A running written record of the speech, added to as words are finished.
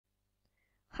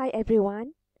Hi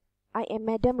everyone, I am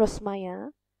Madam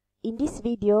Rosmaya. In this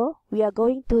video, we are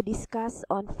going to discuss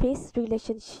on phase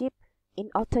relationship in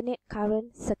alternate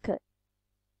current circuit.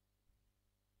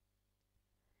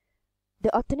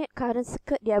 The alternate current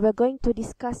circuit that we are going to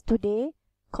discuss today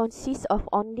consists of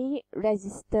only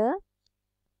resistor,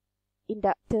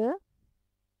 inductor,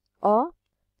 or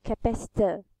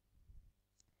capacitor.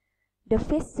 The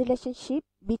phase relationship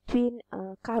between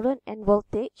current and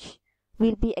voltage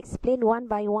will be explained one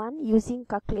by one using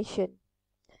calculation,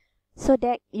 so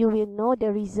that you will know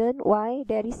the reason why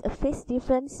there is a phase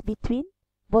difference between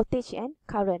voltage and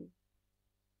current.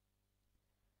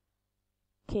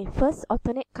 Okay, first,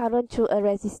 alternate current through a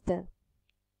resistor.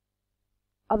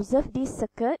 Observe this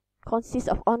circuit consists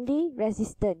of only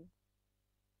resistance.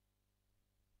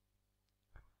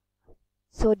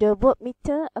 So the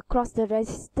voltmeter across the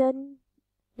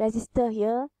resistor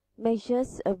here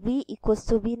measures a V equals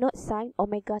to V naught sine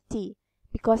omega t,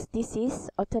 because this is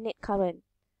alternate current.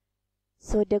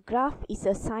 So the graph is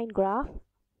a sine graph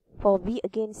for V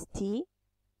against t,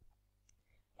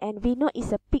 and V naught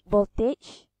is a peak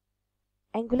voltage.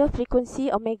 Angular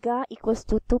frequency omega equals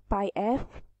to 2 pi f,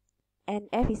 and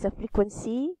f is a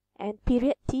frequency, and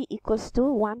period t equals to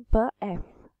 1 per f.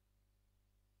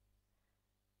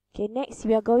 Okay, next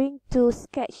we are going to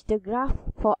sketch the graph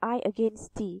for I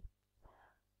against t.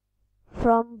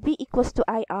 From V equals to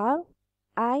IR,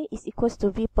 I is equals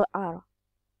to V per R.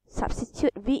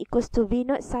 Substitute V equals to V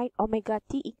naught sine omega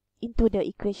t into the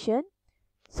equation.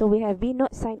 So we have V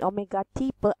naught sine omega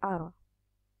t per R.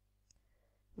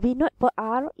 V naught per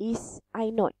R is I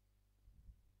naught.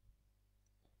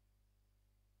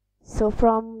 So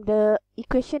from the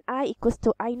equation I equals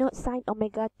to I naught sine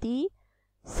omega t,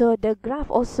 so the graph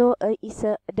also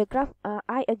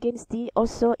I against t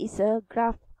also is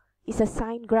a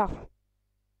sine graph.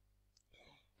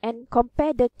 And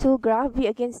compare the two graphs, V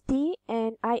against t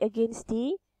and I against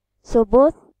t. So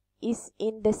both is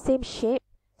in the same shape.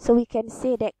 So we can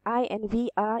say that I and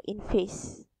V are in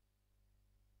phase.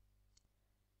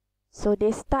 So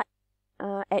they start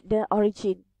at the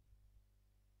origin.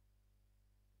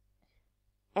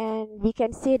 And we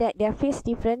can say that their phase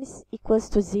difference equals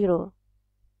to 0.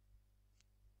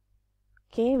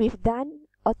 Okay, we've done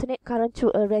alternate current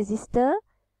through a resistor.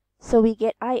 So we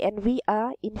get I and V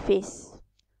are in phase.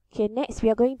 Okay, next we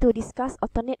are going to discuss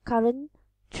alternate current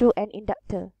through an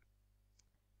inductor.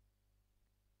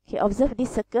 Okay, observe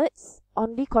these circuits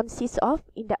only consists of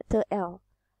inductor L.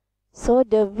 So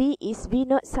the V is V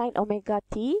naught sine omega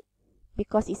t,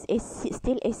 because it's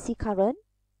still AC current.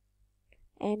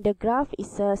 And the graph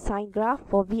is a sine graph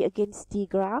for V against t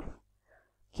graph.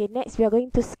 Okay, next we are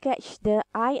going to sketch the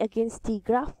I against t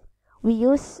graph. We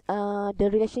use the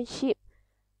relationship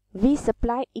V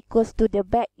supply equals to the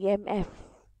back EMF.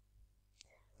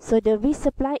 So the V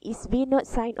supply is V naught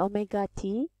sine omega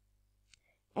t,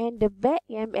 and the back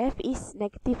EMF is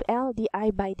negative L di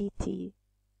by dt.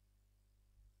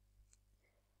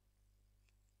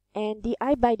 And di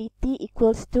by dt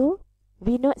equals to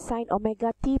V naught sine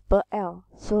omega t per L.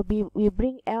 So we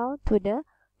bring L to the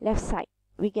left side.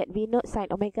 We get V naught sine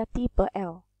omega t per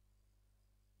L.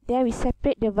 Then we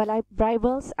separate the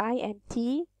variables I and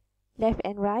t, left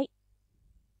and right.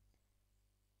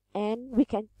 And we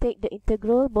can take the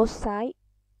integral both sides.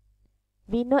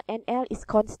 V naught and L is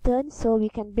constant, so we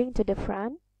can bring to the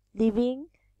front, leaving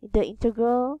the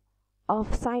integral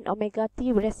of sine omega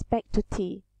t with respect to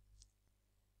t.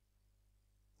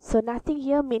 So nothing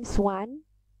here means 1.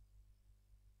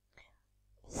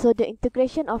 So the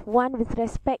integration of 1 with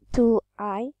respect to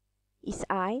I is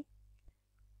I.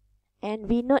 And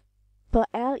V naught per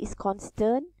L is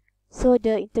constant. So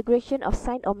the integration of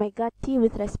sine omega t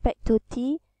with respect to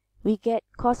t, we get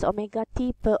cos omega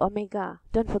t per omega.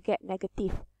 Don't forget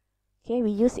negative. Okay, we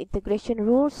use integration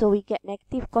rule, so we get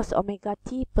negative cos omega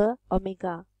t per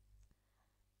omega.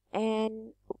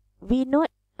 And V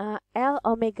naught L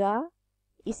omega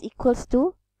is equals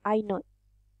to I naught.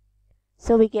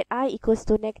 So we get I equals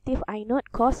to negative I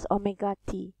naught cos omega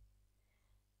t.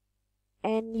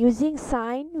 And using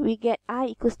sine, we get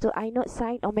I equals to I naught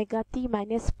sine omega t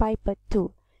minus pi per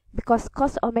 2. Because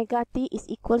cos omega t is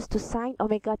equals to sine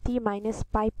omega t minus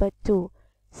pi per 2.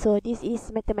 So this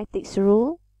is mathematics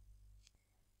rule.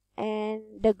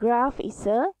 And the graph is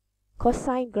a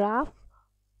cosine graph,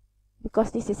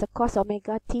 because this is a cos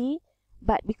omega t.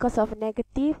 But because of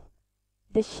negative,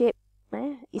 the shape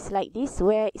is like this,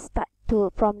 where it starts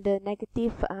from the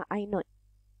negative I naught.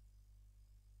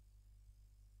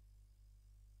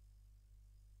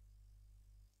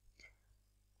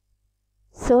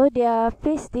 So their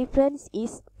phase difference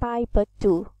is pi per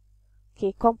 2.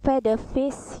 Okay, compare the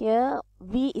phase here.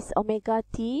 V is omega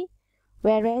t,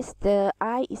 whereas the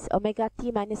I is omega t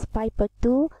minus pi per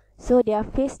 2. So their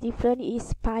phase difference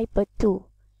is pi per 2.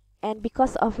 And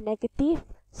because of negative,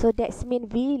 so that's mean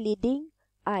V leading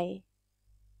I.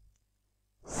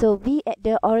 So V at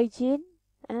the origin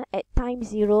at time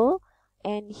 0,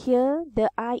 and here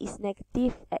the I is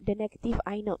negative at the negative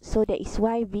I node. So that is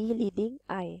why V leading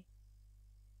I.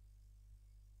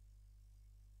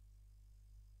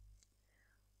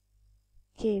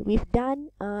 Okay, we've done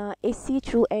AC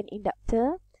through an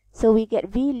inductor. So we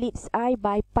get V leads I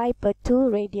by pi per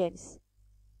 2 radians.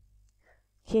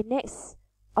 Okay, next,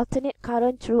 alternate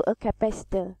current through a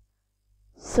capacitor.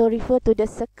 So refer to the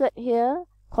circuit here,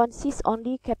 consists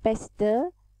only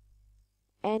capacitor,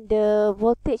 and the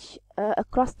voltage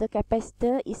across the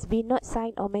capacitor is V naught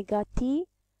sine omega t.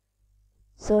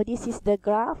 So this is the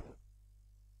graph,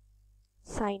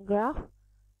 sine graph.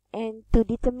 And to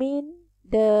determine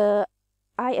the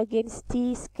I against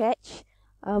t sketch,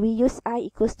 we use I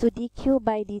equals to dq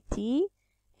by dt,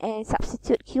 and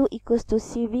substitute q equals to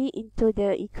cv into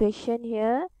the equation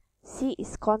here. C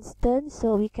is constant,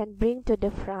 so we can bring to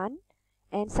the front,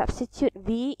 and substitute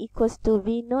v equals to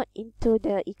v naught into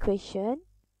the equation.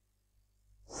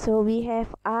 So we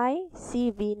have I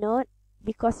C v naught,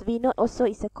 because v naught also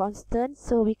is a constant,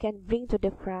 so we can bring to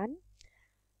the front.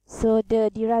 So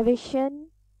the derivation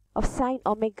of sine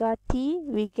omega t,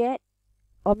 we get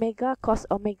omega cos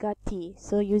omega t.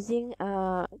 So using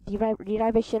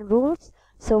derivation rules,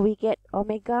 so we get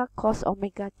omega cos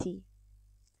omega t.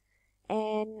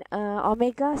 And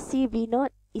omega c v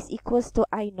naught is equals to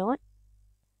I naught.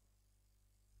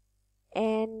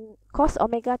 And cos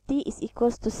omega t is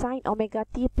equals to sine omega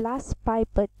t plus pi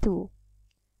per 2.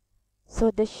 So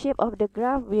the shape of the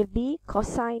graph will be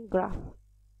cosine graph.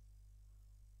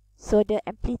 So the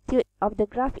amplitude of the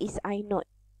graph is I naught.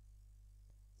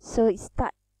 So it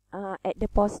starts at the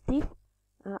positive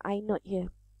I naught here.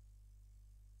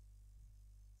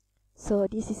 So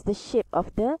this is the shape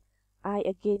of the I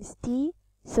against t.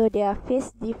 So they are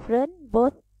phase different,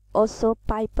 both also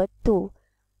pi per 2.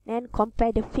 Then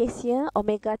compare the phase here,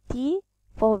 omega t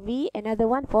for V, another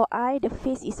one for I, the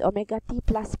phase is omega t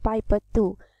plus pi per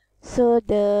 2. So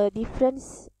the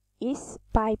difference is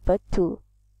pi per 2.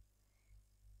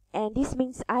 And this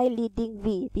means I leading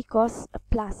V because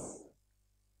plus.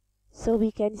 So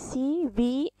we can see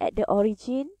V at the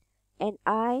origin and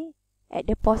I at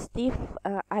the positive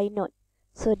I naught.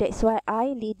 So that's why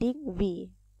I leading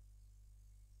V.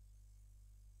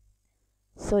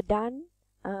 So done.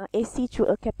 AC through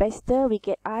a capacitor, we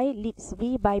get I leads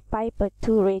V by pi per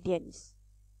 2 radians.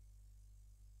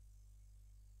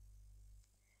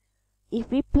 If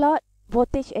we plot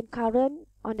voltage and current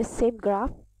on the same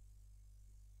graph,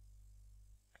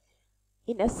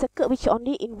 in a circuit which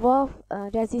only involve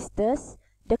resistors,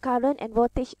 the current and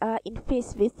voltage are in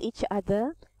phase with each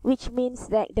other, which means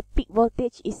that the peak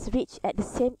voltage is reached at the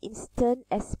same instant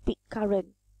as peak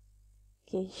current.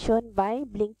 Okay, shown by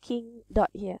blinking dot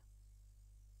here.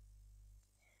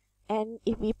 And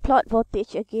if we plot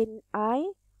voltage again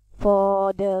I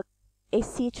for the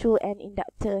AC through an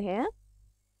inductor here.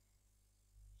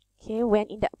 Okay, when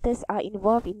inductors are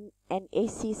involved in an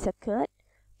AC circuit,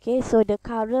 okay, so the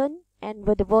current and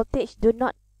the voltage do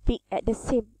not peak at the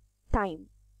same time.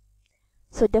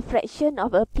 So the fraction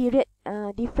of a period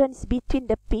difference between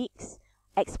the peaks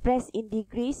expressed in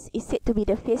degrees is said to be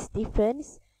the phase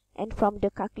difference, and from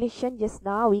the calculation just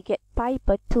now we get pi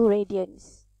per 2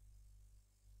 radians.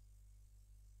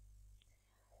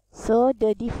 So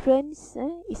the difference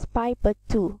is pi per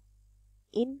 2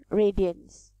 in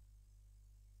radians.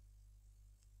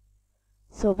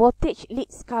 So voltage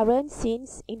leads current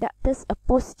since inductors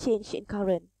oppose change in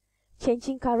current.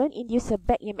 Changing current induces a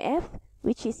back EMF,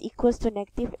 which is equals to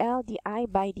negative L di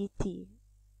by dt.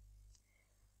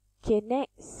 Okay,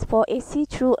 next for AC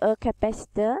through a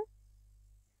capacitor,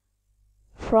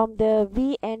 from the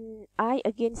V and I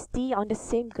against T on the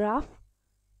same graph,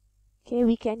 okay,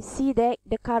 we can see that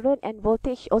the current and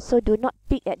voltage also do not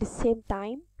peak at the same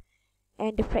time,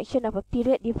 and the fraction of a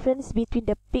period difference between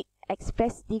the peak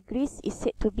expressed degrees is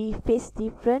said to be phase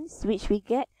difference, which we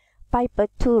get pi per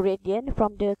 2 radian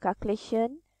from the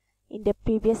calculation in the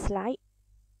previous slide.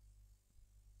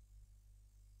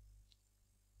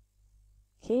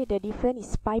 Okay, the difference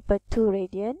is pi per 2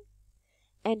 radian,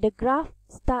 and the graph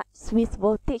starts with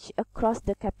voltage across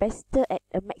the capacitor at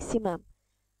a maximum.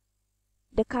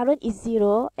 The current is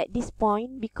 0 at this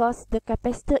point because the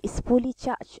capacitor is fully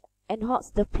charged and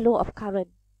halts the flow of current.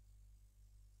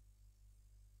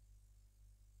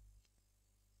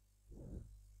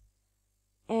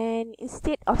 And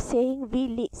instead of saying V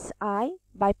leads I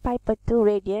by pi per 2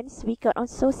 radians, we can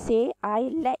also say I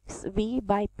lags V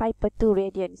by pi per 2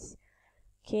 radians.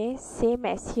 Okay, same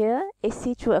as here,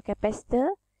 AC through a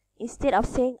capacitor. Instead of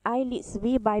saying I leads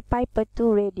V by pi per 2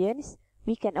 radians,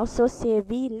 we can also say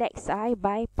V lags I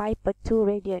by pi per 2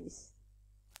 radians.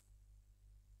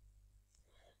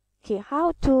 Okay,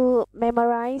 how to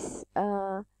memorize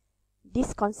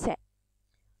this concept?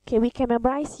 Okay, we can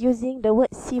memorize using the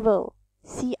word civil.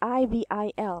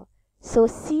 C-I-V-I-L. So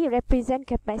C represent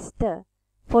capacitor,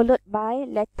 followed by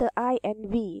letter I and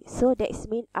V. So that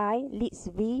means I leads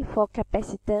V for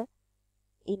capacitor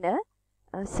in a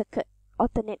circuit,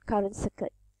 alternate current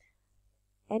circuit.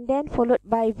 And then followed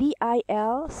by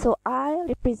VIL. So I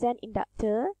represent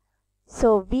inductor.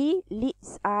 So V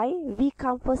leads I. V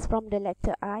comes first from the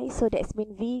letter I. So that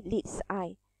means V leads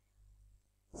I.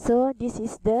 So this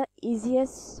is the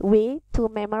easiest way to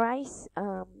memorize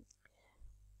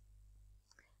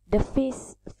the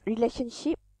phase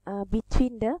relationship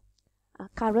between the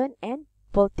current and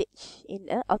voltage in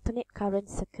an alternate current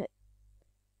circuit.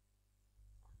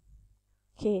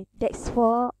 Okay, that's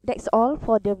all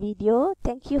for the video.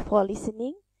 Thank you for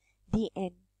listening. The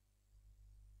end.